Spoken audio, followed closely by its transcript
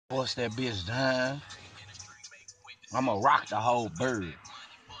Bust that bitch down. I'ma rock the whole bird.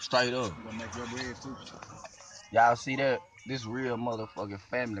 Straight up. You gonna make your bread too. Y'all see that? This real motherfucking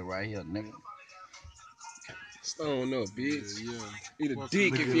family right here, nigga. Stone up, bitch. Yeah. Eat a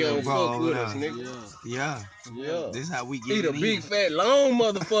dick if you don't fuck with us, nigga. Yeah. This how we get Eat a it big in. fat long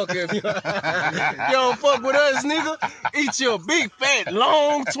motherfucker if you, you don't fuck with us, nigga. Eat your big fat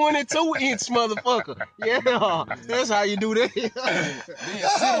long 22-inch motherfucker. Yeah, that's how you do that. Then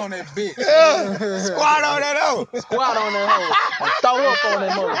sit on that bitch. Squat on that hoe. Squat on that hoe and throw up on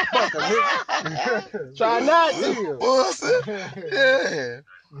that motherfucker, nigga. Try not to. Pussy. Yeah.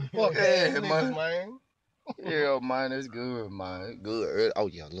 Fuck Yeah, ass man. niggas, man. Yeah, man, it's good, man. It's good. Oh,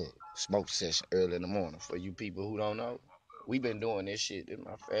 yeah, look. Smoke session early in the morning. For you people who don't know, we been doing this shit. This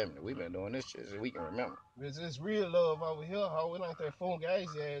my family. We been doing this shit since we can remember. It's just real love over here, ho. It ain't that funky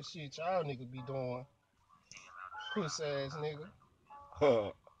ass shit y'all niggas be doing. Puss ass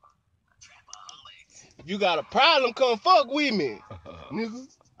nigga. You got a problem, come fuck with me. Nigga,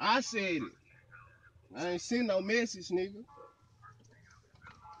 I said it. I ain't seen no message, nigga.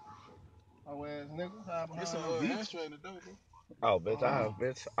 Oh ass nigga, hide behind Get some bitch. ashtray in the door, bro. Oh,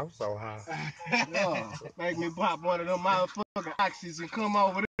 bitch, I'm so high. Yeah, make me pop one of them motherfucking oxys and come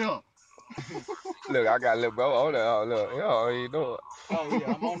over there. Look, I got a little bro on there. Oh, look, you know, you know. Oh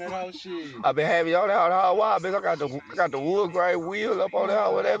yeah, I'm on that whole shit. I been having you on there all the whole while, bitch. I got the wood grain wheel up on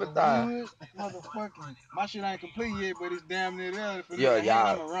there with everything. Wood, motherfucking. My shit ain't complete yet, but it's damn near there. If Yeah, y'all.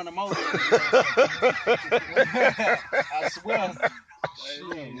 I'm gonna run them over. I swear.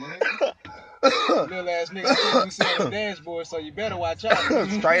 Shit, man. Little ass nigga put me on the dashboard, so you better watch out.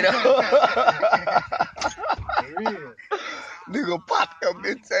 Straight up. For real. Nigga, pop your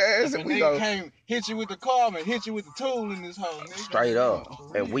bitch ass If a and we nigga go can't hit you with the car, man, hit you with the tool in this hole, nigga. straight up.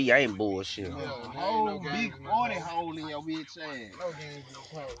 For And real. we ain't bullshit. Yeah, there a ain't whole no games big in this 40 hoe. hole in your bitch ass. No games in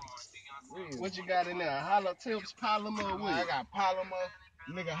this hoe. Real. What you got in there? Hollow tips, polymer, Man, I what? got polymer,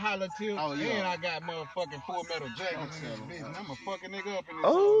 nigga holler tip, Oh, yeah. and I got motherfucking full metal jackets in this bitch. And I'm a fucking nigga up in this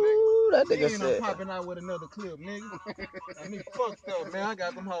hole, nigga. Oh, that nigga And I'm said. popping out with another clip, nigga. Got me fucked up, man. I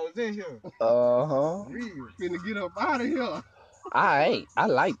got them hoes in here. Uh-huh. Real. Finna get up out of here. I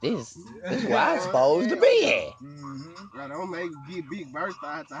like this. This is where I supposed to be at. Mm-hmm. Right, don't make get big burst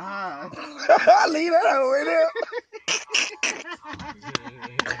out the high. I leave that over there.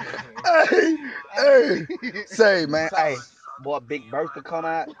 Hey, say, man, hey, boy, Big Bertha come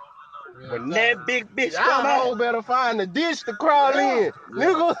out. When that big bitch come Y'all out, better find a ditch to crawl in,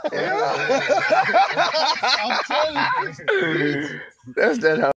 nigga. I'm telling you. that's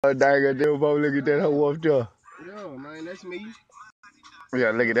that hoe dang deal, boy. Look at that hoe up there. Yo, man, that's me.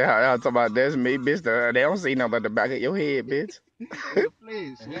 Yeah, look at that. Y'all talking about that's me, bitch. They don't see nothing but the back of your head, bitch. In the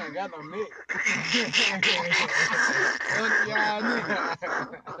flesh. And he ain't got no neck. Fuck y'all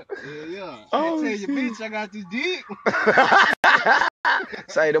niggas. Yeah. Oh, Tell your shit. bitch I got this dick.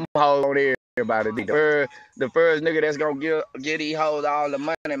 Say them hoes on everybody. The first nigga that's gonna get these hoes all the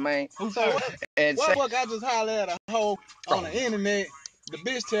money, man. So And what say, fuck I just holler at a hoe on the internet. The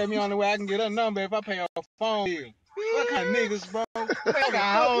bitch tell me on the way I can get her number if I pay her phone bill. What kind of niggas, bro? I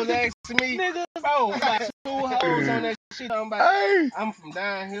got hoes asking me, Nigga, bro, I got 2 hoes on that shit. hey, I'm from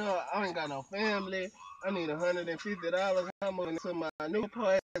down here. I ain't got no family. I need $150. I'm going to my new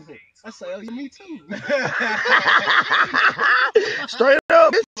apartment. I say, oh, me too. straight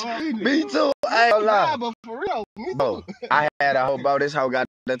up, bitch. Me too. I ain't gonna lie. But for real, me Bro, too. I had a hoe, bro. This hoe got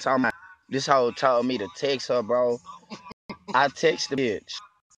the time. This hoe told me to text her, bro. I text the bitch.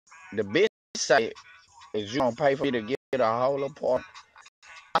 The bitch say, is you gonna pay for me to get a whole apartment?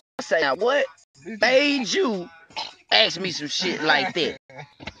 I say, now what made you ask me some shit like that?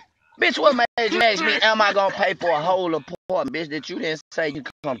 Bitch, what made you ask me, am I gonna pay for a whole apartment, bitch, that you didn't say you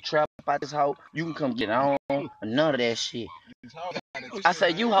can come trap out this hoe? You can come get on. None of that shit. I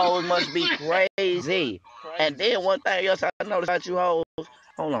say, you hoes must be crazy. And then one thing else I noticed about you hoes,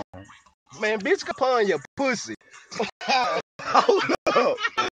 hold on. Man, bitch, upon your pussy. Hold up.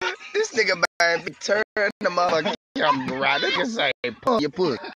 This nigga man be turning the motherfucking camera around. They can say, pump your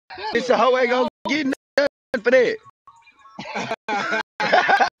pussy. This hoe ain't gonna get nothing for that.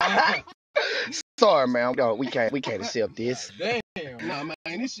 Sorry, man. No, we can't accept this. damn. Nah, man,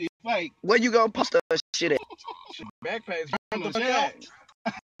 this shit fake. Where you gonna post that shit at? Backpage burnt the shot.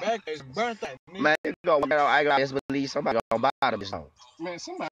 Backpage burnt that. Man, you go, I gotta just believe somebody gonna buy them this hoe. Man,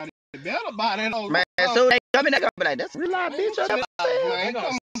 somebody better buy that old. Man, so they come in, they gonna be like, that's a real life bitch. Man, They gonna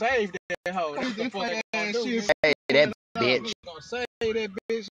come save that hoe. That's with the this fuck they fat gonna ass do, shit. nigga. Hey, that bitch. They gonna save that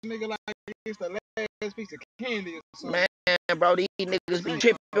bitch, nigga, like it's the last piece of candy or something. Man, bro, these niggas be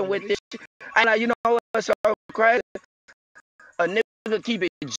tripping with this shit. I know, you know what's so crazy? A nigga nigga keep it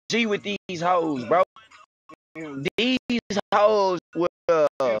G with these hoes, bro. These hoes will,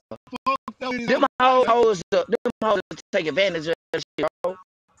 them hoes take advantage of that shit, bro.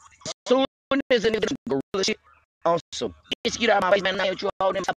 Soon as a nigga gorilla shit on some bitch, get out of my face, man. Now you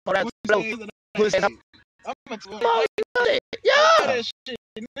hold them up on that blow. Push it up. Oh, you know that? Yeah. That shit,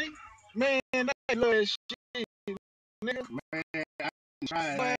 nigga. Man, I love that shit, nigga. Man,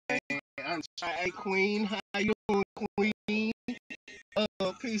 I'm trying. Hey, Queen, how you doing, Queen?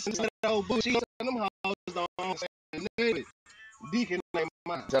 Peace and that old bullshit. Them hoes don't understand it. Deacon ain't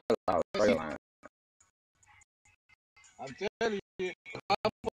mine. I'm telling you, I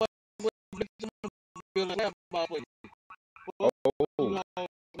fuck with bitch, I'm feeling that motherfucker. Oh, You know what I'm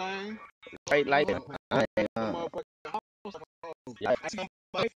saying? straight like that. I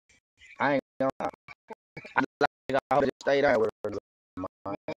ain't gonna. I like I hope just stay there with her.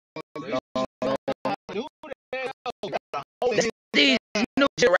 These new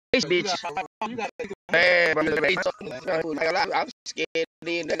generation bitches. Man, I'm scared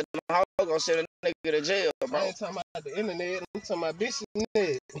these niggas gonna send a nigga to jail, bro. I ain't talking about the internet, I'm talking about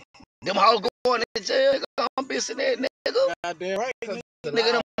business. Them hoes going to jail, I'm bitching that nigga. Goddamn right,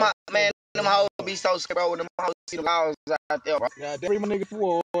 Nigga, them hoes be so scared, bro, when them hoes see the laws out there, bro. Goddamn, free my nigga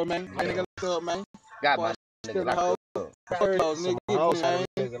for man. My nigga look up, man. Got my nigga locked up.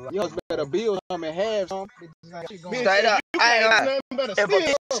 Nigga, you better build him and have some. Straight up, I ain't gonna lie.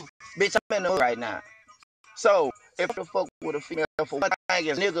 Bitch, I'm in the hood right now. So, if the fuck with a female for one thing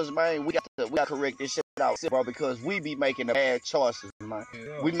is niggas, man, we got to correct this shit out, bro, because we be making the bad choices, man.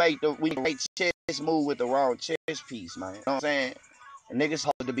 Yeah. We make chess move with the wrong chess piece, man. You know what I'm saying? Niggas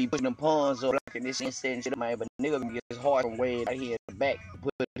supposed to be putting them pawns up like in this and shit, man, but nigga can get his heart from way right here in the back to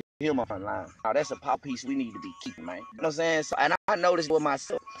put him on the line. Now that's a pop piece we need to be keeping, man. You know what I'm saying? So, and I noticed with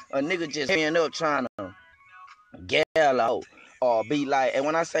myself, a nigga just end up trying to gal out or be like, and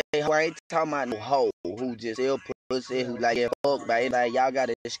when I say hoe, I ain't talking about no hoe who just sell pussy, who like get fucked by anybody. Y'all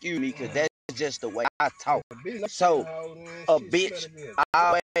gotta excuse me, cause that's just the way I talk. So a bitch, I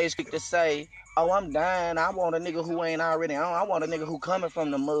always speak to say, oh, I'm dying. I want a nigga who ain't already on. I want a nigga who coming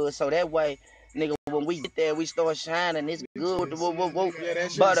from the mud, so that way, nigga, when we get there, we start shining. It's good. Yeah,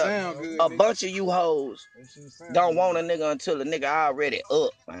 but good, a bunch of you hoes don't want a nigga until a nigga already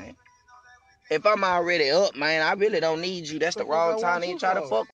up, man. If I'm already up, man, I really don't need you. That's the wrong time to try to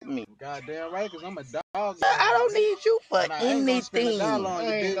fuck with me. Goddamn right, cause I'm a dog. I don't need you for anything. I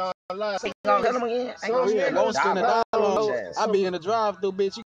ain't gonna lie. Tell them again. I ain't won't spend a dollar on you. I be in the drive. drive-through,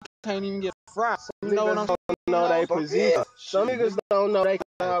 bitch. You can't even get fried. You know what I'm saying? Know they position. Some niggas don't know they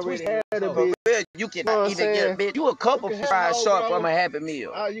can already have the bitch. You can either get a bitch. You a couple fried shark from a Happy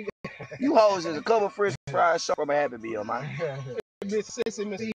Meal. You hoes is a couple fried shark from a Happy Meal, man. Bitch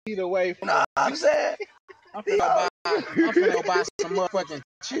sissy either way from I'm saying. I'm finna go buy some motherfucking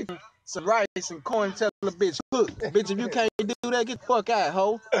chicken, some rice, and corn. Tell the bitch cook. Bitch, if you can't do that, get the fuck out,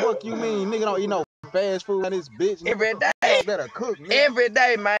 ho. Fuck you mean, nigga don't eat no fast food on this bitch. Every day. You better cook, nigga. Every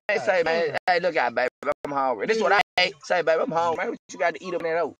day, man. Say, man, hey, look out, baby. I'm hungry. This is what I ate. Say, baby, I'm hungry. Man, what you got to eat up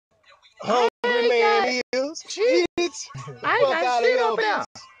there, though? Hungry man is. Shit. I ain't got shit up there.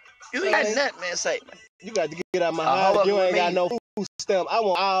 You ain't got Man. nothing, man. Say, man. You got to get out my house. You ain't got no food stamp. I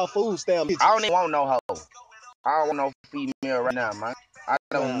want all food stamp. I don't even want no hoe. I don't want no female right now, man. I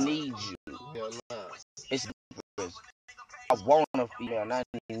don't need you. It's I want a female, not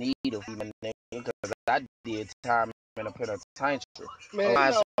need a female nigga, because I did time in a penitentiary. Man,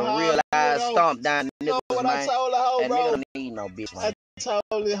 I some real ass stomp down niggas, man. And nigga don't need no bitch, man. I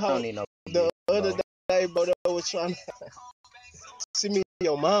told the hoe don't need no the bitch, other day, bro, that was trying to see me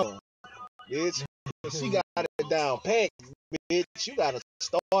your mama, bitch. She got it down packed, bitch. You got to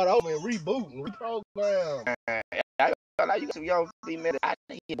start over and reboot and reprogram. You got some young female. I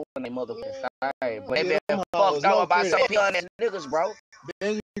think you doing that motherfucking thing, but they been fucked up by some young ass niggas, bro.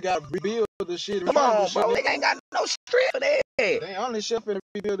 Then you gotta rebuild the shit. Come on, bro. They ain't got no strength for that. They only shit finna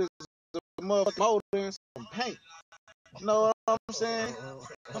rebuild is the motherfucking motor and some paint. You know what I'm saying?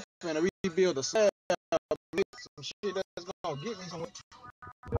 I'm finna rebuild the slab, some shit that's gonna get me somewhere.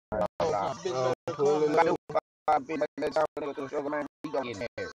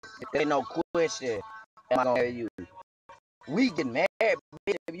 There ain't no question. Am I gonna marry you? We get married,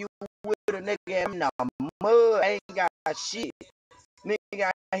 bitch. If you with a nigga and I'm not mud, I ain't got shit.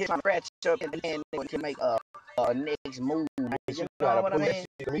 Nigga, I hit my scratch up and then can make a next move. You know what I mean?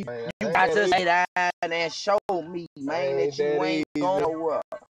 You got to sit down and show me, man, that you ain't going up.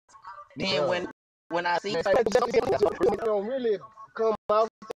 Then when I see don't really come out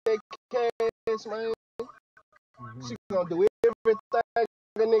with that cash, man. She gonna do everything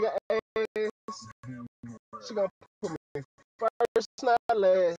a nigga ass. She gonna put me first, not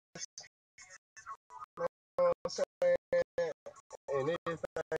last. You know what I'm saying? And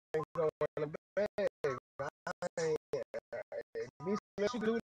everything going in the bag. I ain't, bitch, let you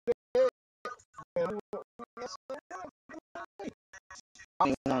do that. Man, I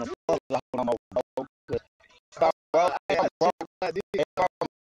ain't wanna fuck like I'm a broke. Stop, bro. I got Bro, shit like this.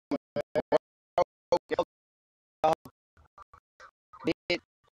 bitch,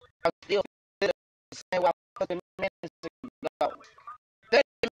 I'm still the same way I fucking minutes ago. 30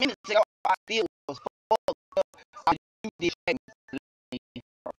 minutes ago, I still was fucked up. I you did me.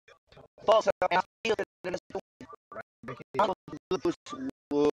 Fuck up, and I still in the school. I'm good for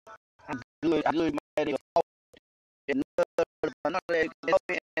school. I'm good, man. And none of that,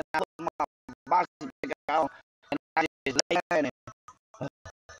 and I put my boxing back on, and I just lay down and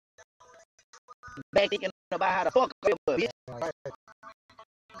back thinking about how the fuck I was, bitch.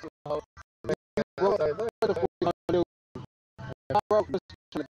 What the fuck you gonna do? I broke this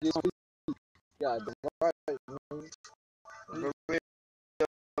trying to get some feet. God, right, man. For real,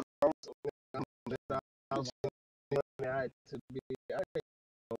 To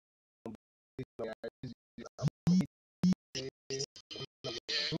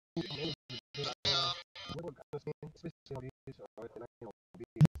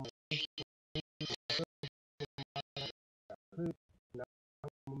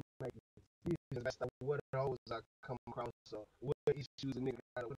be, that's the what hoes I come across. So what issues a nigga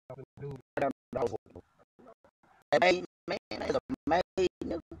got what I'm do. hey, man, that's a made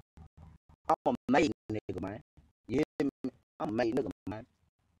nigga. I'm a made nigga, man. Yeah, I'm a made nigga, man.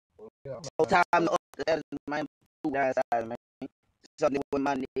 Yeah, So time to up that man, two guys out, man. Something with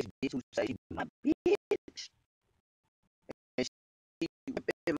my next bitch who say she my bitch. And she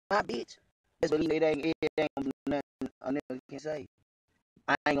my bitch. That's what it ain't nothing a nigga can say.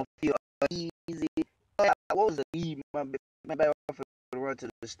 I ain't gonna feel easy. What was the leave my baby for the run to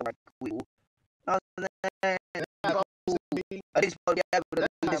the start quick? I just supposed to have to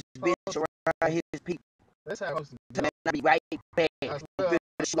do this bitch around his people. that's how it To not be right back. well,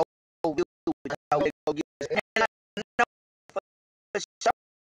 Slow you without it go get and I know for sure.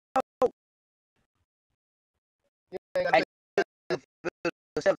 I feel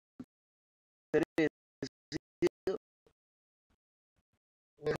that it is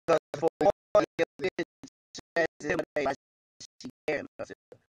because for all your bitch I she caring myself.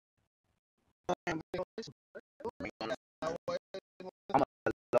 I'm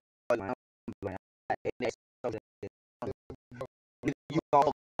a lawyer. You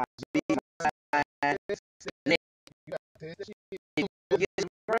all be my neck. You get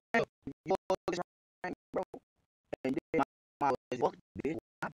right, you get right, bro. And then my was what bitch.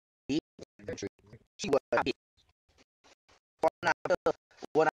 I bitch. She was a bitch.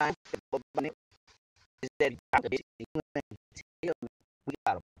 What I is that I'm a bitch. You ain't tell me we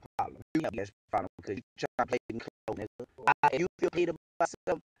got a problem. You have a problem because you try to play them close, nigga. If you feel paid about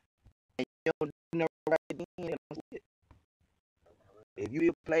something and you don't do no right then, if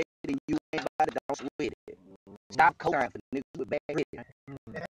you play it and you ain't about it, don't sweat it. Stop co-signing for niggas with bad head.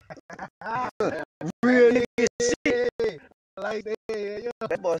 Real nigga shit. like that, yeah.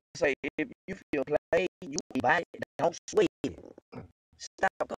 That boy say if you feel played, you buy it, don't sweat it.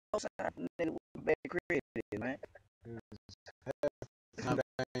 Stop co-signing for niggas with bad credit, man.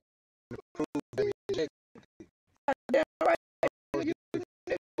 Damn right.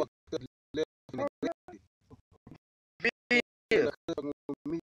 Yeah.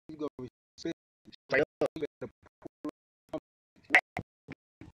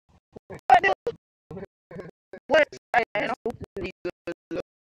 What? I don't need to look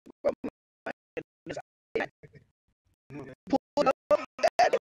from my pull up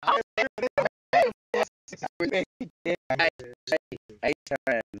that I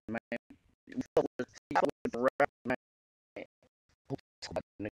trying, man. Fuck with the rap, man. Who talk about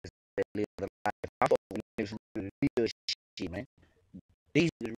niggas that live the life? I fuck with niggas really real shit, man. These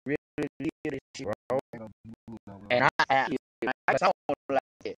is really real shit, bro. And I don't like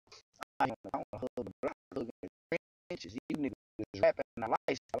it. I don't hug the block, hug the trenches. You niggas is rapping the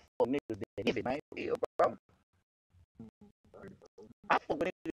lifestyle for niggas that give it, man. Yeah, bro. I fuck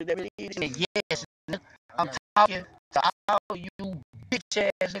with niggas that really is. And yes, I'm talking to all you bitch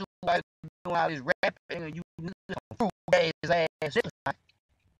ass niggas like doing all this rapping and you niggas fruit ass ass.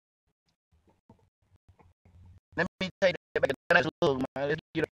 Let me take that back. That's look, man. Let's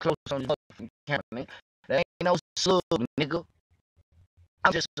get up close on this motherfucking camera, man. That ain't no slug, nigga.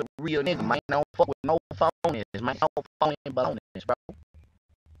 I'm just a real nigga, man. I don't fuck with no phonies, man. I don't phony balonies, bro.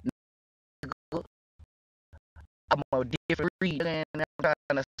 Nigga, I'm a different breed, and I'm trying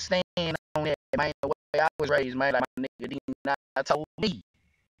to stand on that, man. I was raised, man, like my nigga D-Moe told me.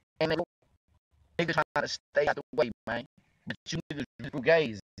 And niggas trying to stay out the way, man. But you niggas do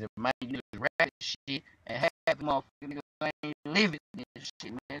gays, man. You niggas rap this shit and half the motherfucking niggas ain't living this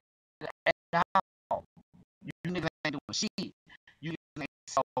shit, man. At all. You niggas ain't doing shit. You niggas ain't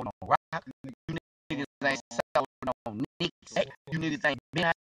sold no rock. You niggas ain't sold no nicks. You niggas ain't been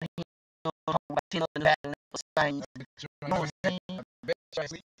out here talking about 10 other battling for saying. You know what I'm saying?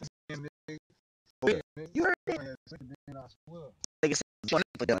 You heard that? Nigga said, you want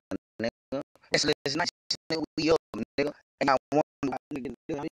to put down, nigga. That's nice, nigga. We up, nigga. And I want to, nigga,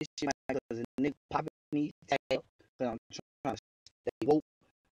 this shit, man, because a nigga popping these tags, because I'm trying to stay woke.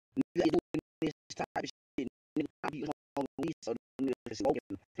 Nigga, doing this type of shit, nigga, pop you on me, so nigga is woke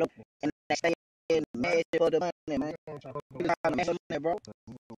and flow. And they stay mad for the money, man. Nigga, trying to mess up that, bro.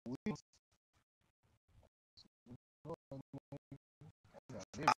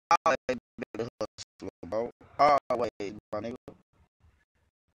 Always been the hustler, bro. Always, my nigga.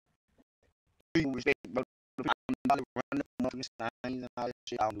 People respect, bro. I'm run the motherfucking signs and all that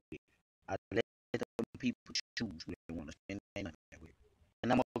shit. I don't do it. I let the people choose who they want to spend their money with.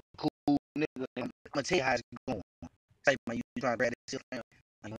 And I'm a cool nigga. I'm gonna tell you how it's going. Say, man, you trying to grab this shit, man.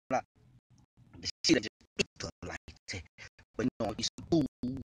 I ain't gonna lie. The shit that just picked up like that. But you know, it's cool.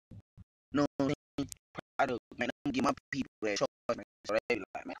 No, product, man. I'm gonna get my people that charge, man. So they be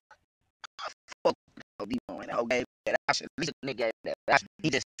like, man, fuck D-Moe, man. Okay, that I should at least a nigga that he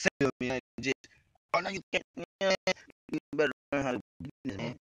just sell me and just, oh no, you can't, man. You better learn how to do business,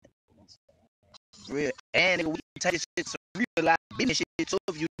 man. Real, and nigga, we take this shit some real life business shit. So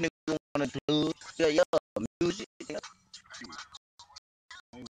if you nigga wanna do, yeah, music, yeah.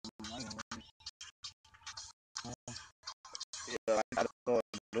 Yeah, I gotta start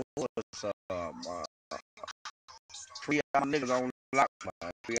doing some free all my niggas on lock,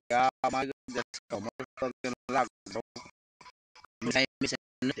 man. Free all my niggas that's on motherfucking lock, bro. You ain't missing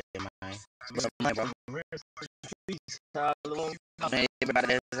nothing, man. What's up, man, bro? Man, everybody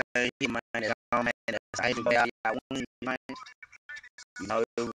that's ain't here, man, that don't man, that's ain't the way I want, man. You know,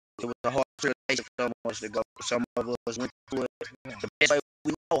 it was a hard tribulation for some of us to go. Some of us went through it the best way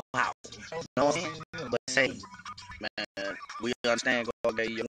we know how. You know what I'm saying? But say, man, we understand God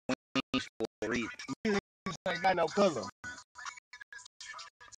gave you wings for a reason. You ain't got no color.